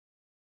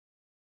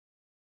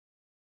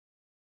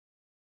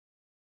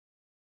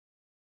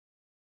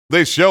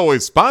This show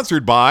is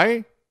sponsored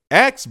by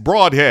Axe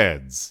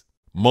Broadheads,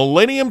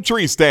 Millennium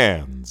Tree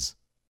Stands,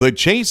 The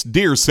Chase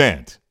Deer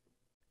Scent,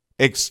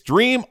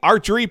 Extreme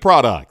Archery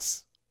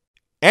Products,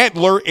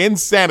 Antler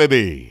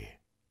Insanity.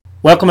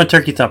 Welcome to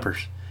Turkey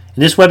Thumpers.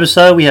 In this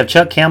webisode, we have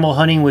Chuck Campbell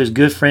hunting with his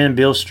good friend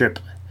Bill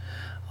Striplin.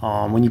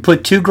 When you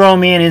put two grown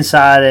men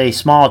inside a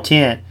small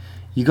tent,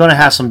 you're going to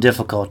have some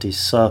difficulties.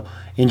 So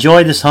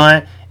enjoy this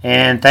hunt,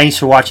 and thanks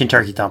for watching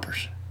Turkey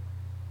Thumpers.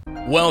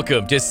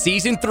 Welcome to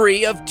Season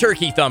 3 of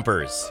Turkey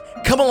Thumpers.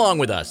 Come along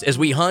with us as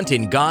we hunt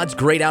in God's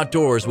great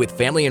outdoors with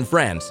family and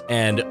friends.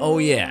 And oh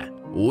yeah,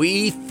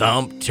 we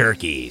thump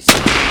turkeys.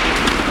 Did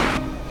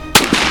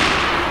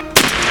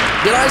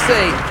I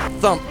say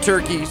thump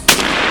turkeys?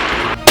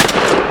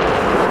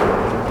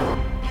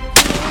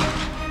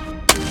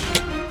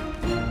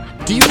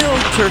 Do you know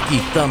turkey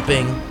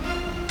thumping?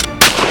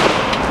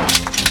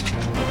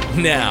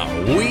 Now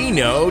we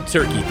know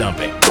turkey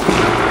thumping.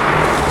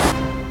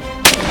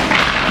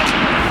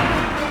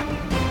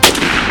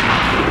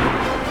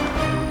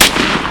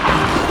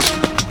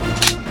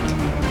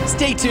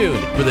 Stay tuned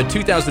for the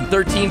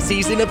 2013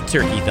 season of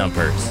Turkey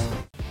Thumpers.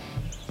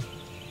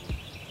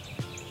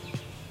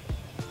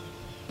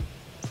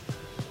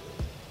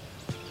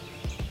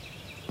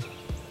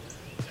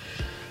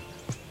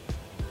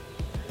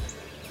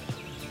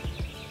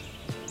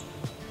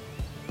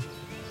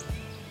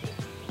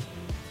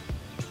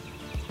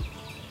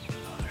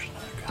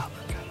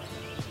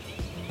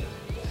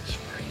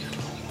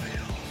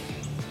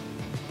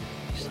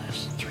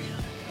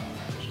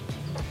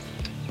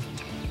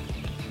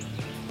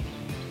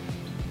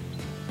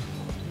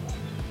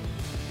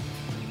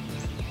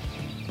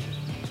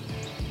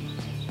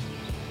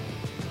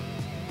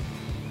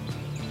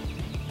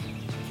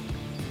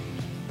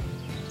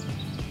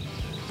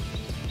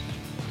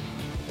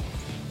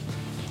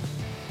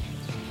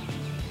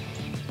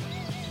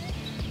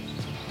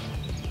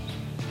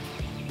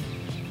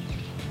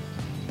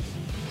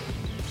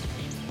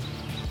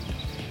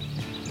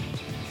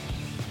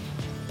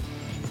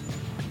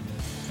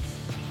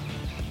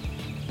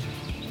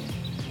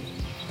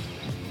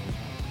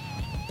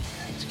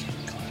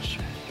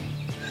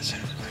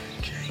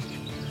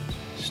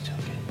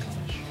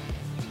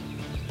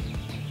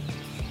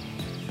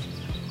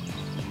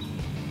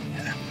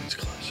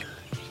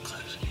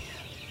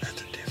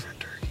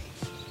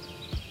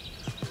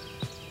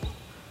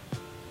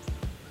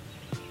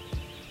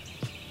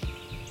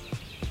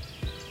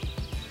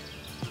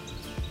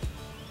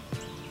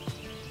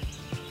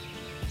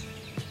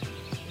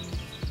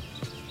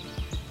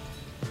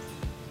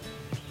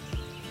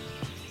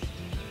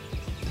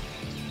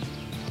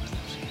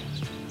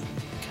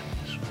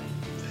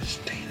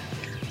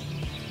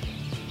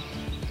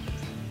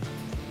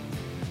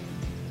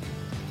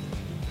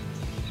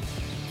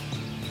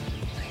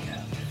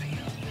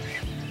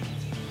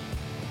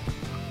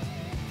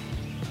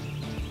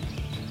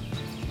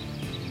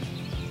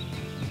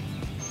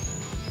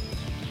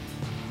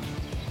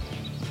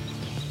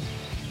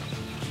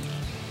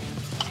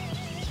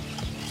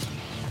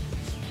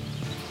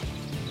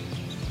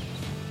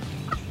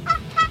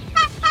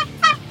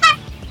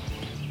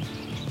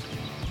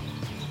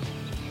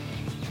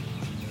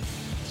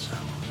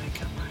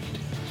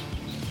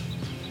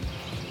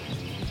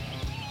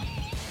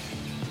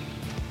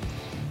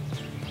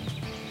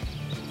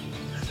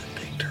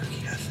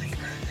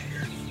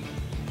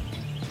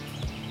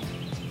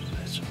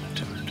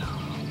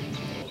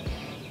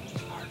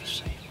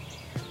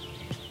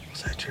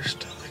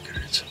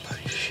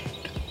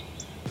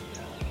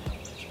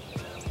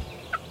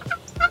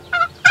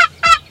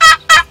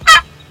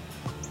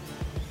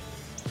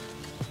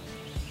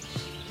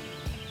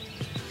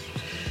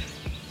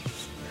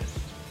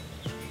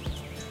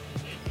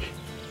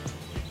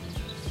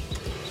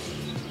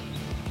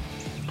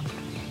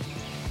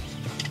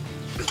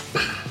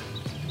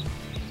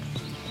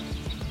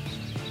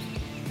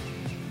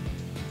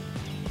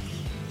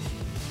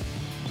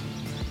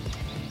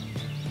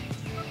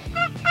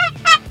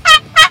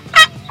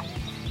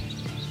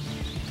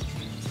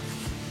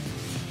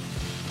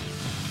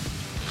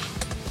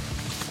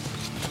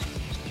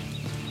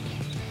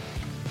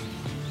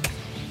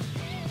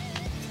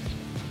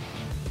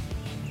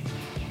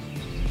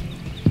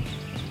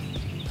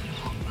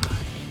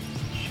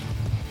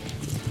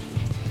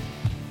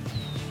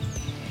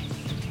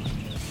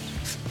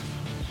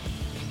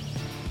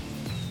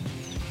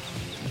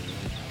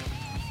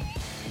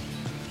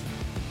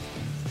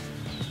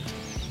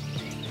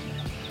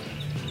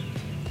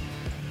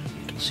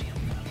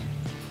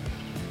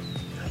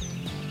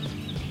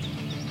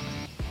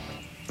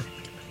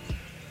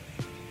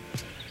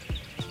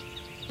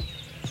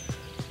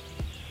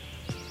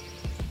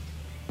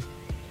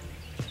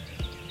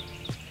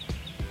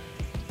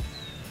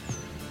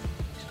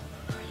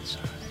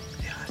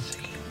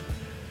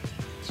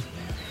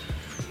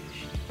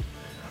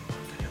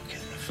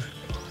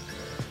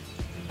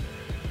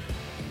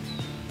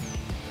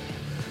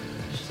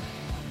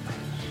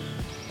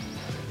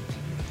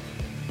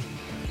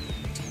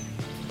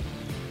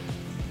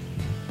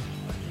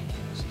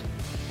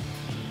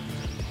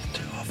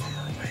 Two of them.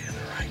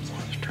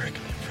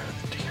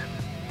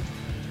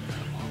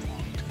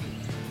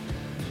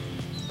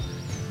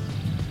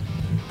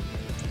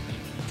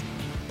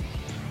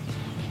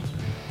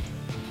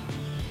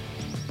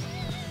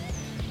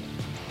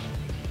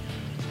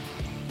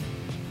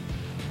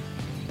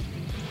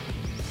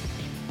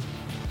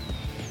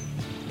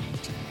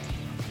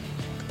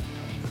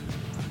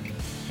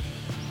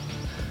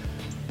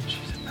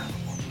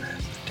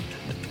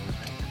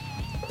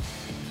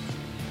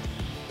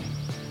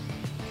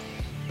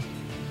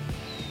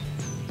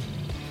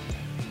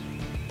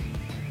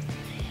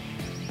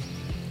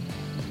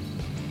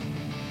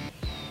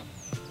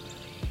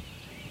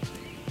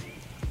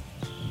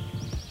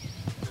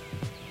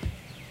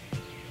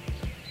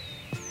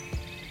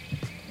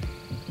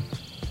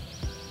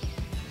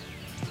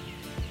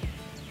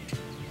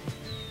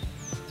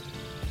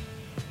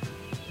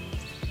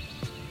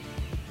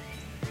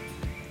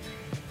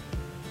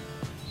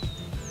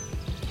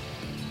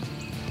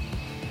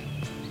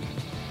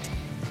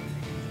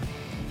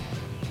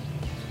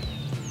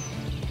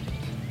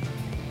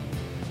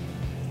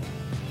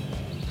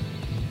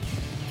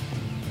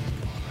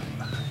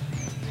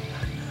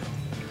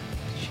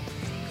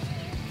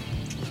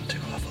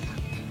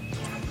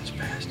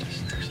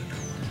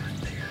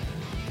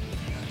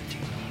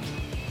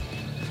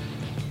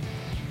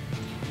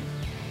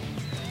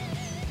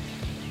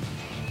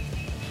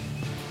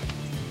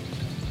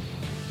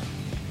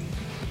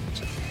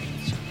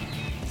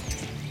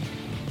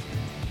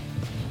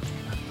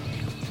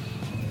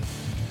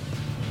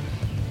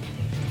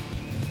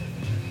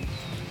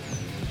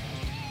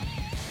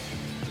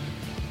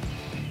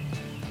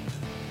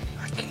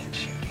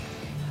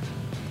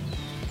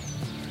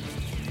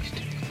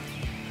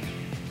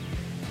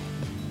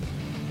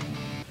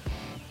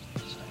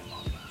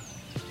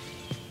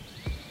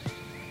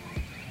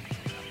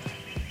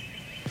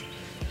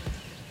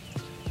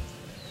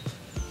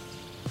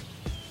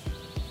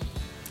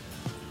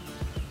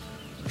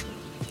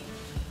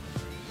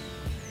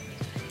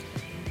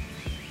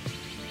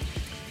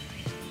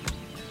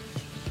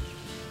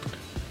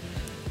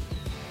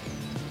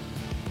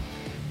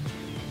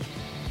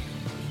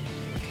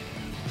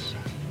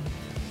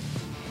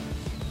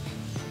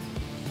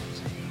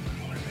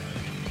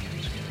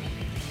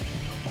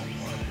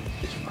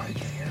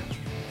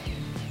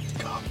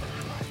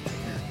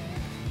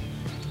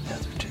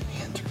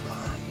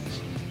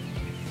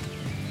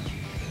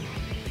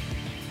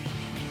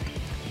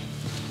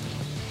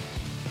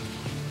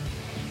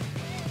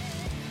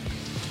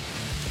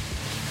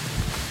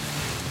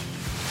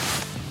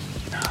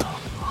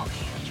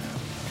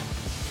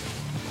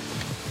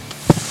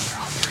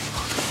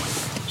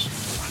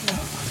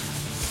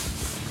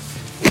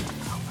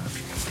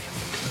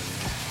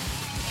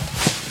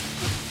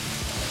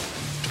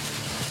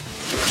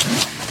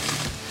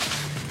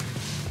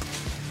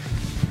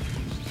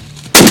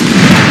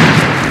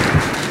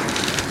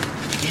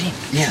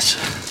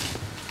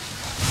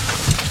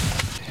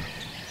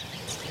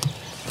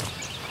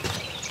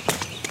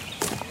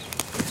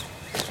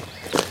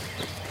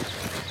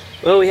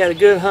 Well, we had a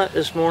good hunt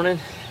this morning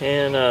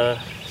and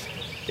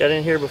got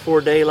in here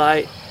before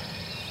daylight.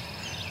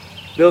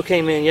 Bill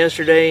came in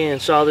yesterday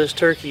and saw this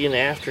turkey in the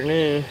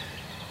afternoon,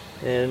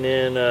 and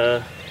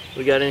then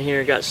we got in here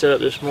and got set up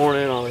this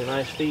morning on a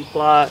nice feed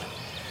plot.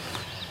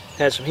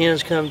 Had some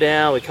hens come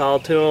down, we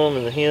called to them,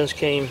 and the hens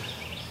came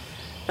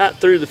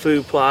not through the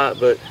food plot,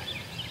 but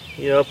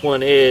up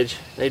one edge.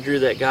 They drew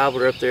that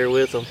gobbler up there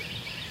with them.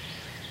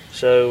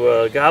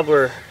 So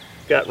gobbler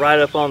got right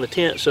up on the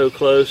tent so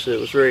close it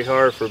was very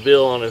hard for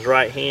Bill on his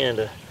right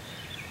hand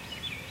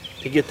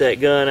to get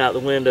that gun out the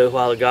window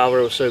while the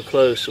gobbler was so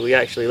close. So we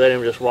actually let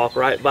him just walk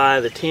right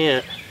by the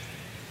tent,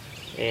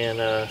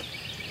 and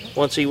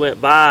once he went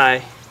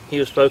by, he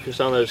was focused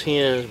on those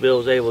hens. Bill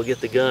was able to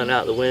get the gun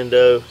out the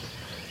window,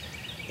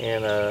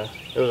 and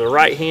it was a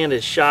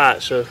right-handed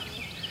shot, so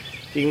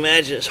if you can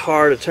imagine, it's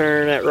hard to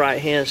turn that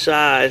right-hand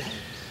side.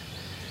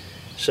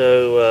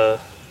 So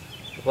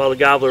while the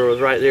gobbler was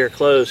right there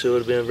close, it would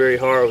have been very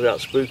hard without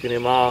spooking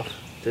him off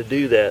to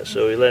do that.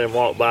 So we let him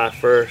walk by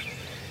first,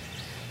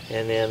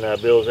 and then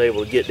Bill was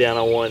able to get down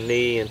on one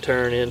knee and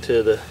turn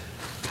into the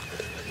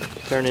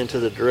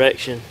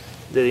direction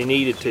that he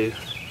needed to.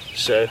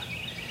 So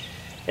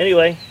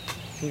anyway,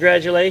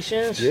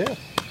 congratulations. Yeah.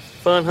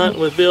 Fun hunting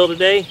with Bill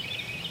today,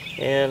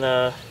 and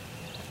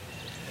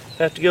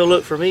have to go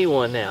look for me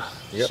one now.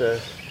 Yep. So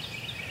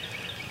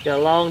got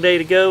a long day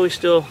to go. We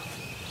still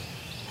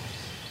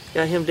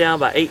got him down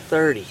by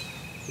 8:30.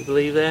 You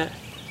believe that?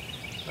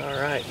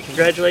 All right.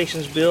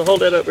 Congratulations, Bill.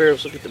 Hold that up there.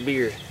 Let's look at the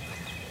beard.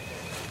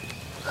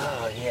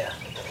 Oh yeah.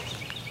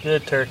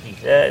 Good turkey.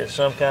 That is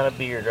some kind of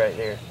beard right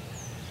there.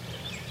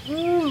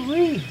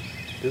 Woo-wee.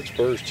 Good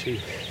spurs too.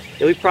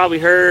 Yeah, we probably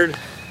heard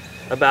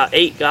about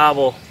 8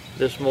 gobble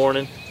this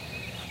morning,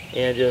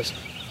 and just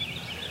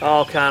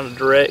all kind of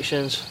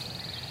directions.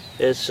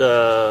 It's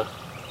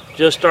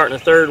just starting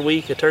the 3rd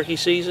week of turkey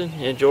season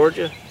in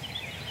Georgia,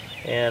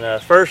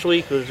 and first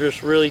week was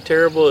just really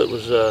terrible. It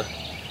was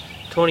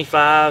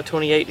 25,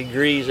 28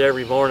 degrees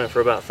every morning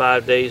for about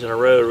 5 days in a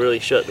row. It really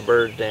shut the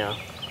birds down.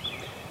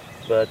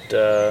 But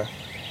they're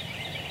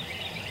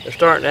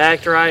starting to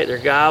act right. They're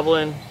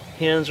gobbling.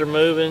 Hens are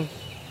moving.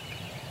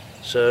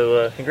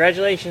 So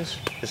congratulations.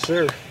 Yes,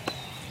 sir.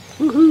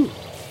 Woohoo!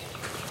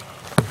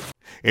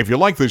 If you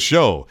like this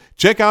show,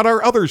 check out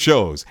our other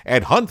shows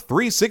at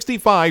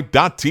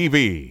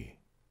hunt365.tv.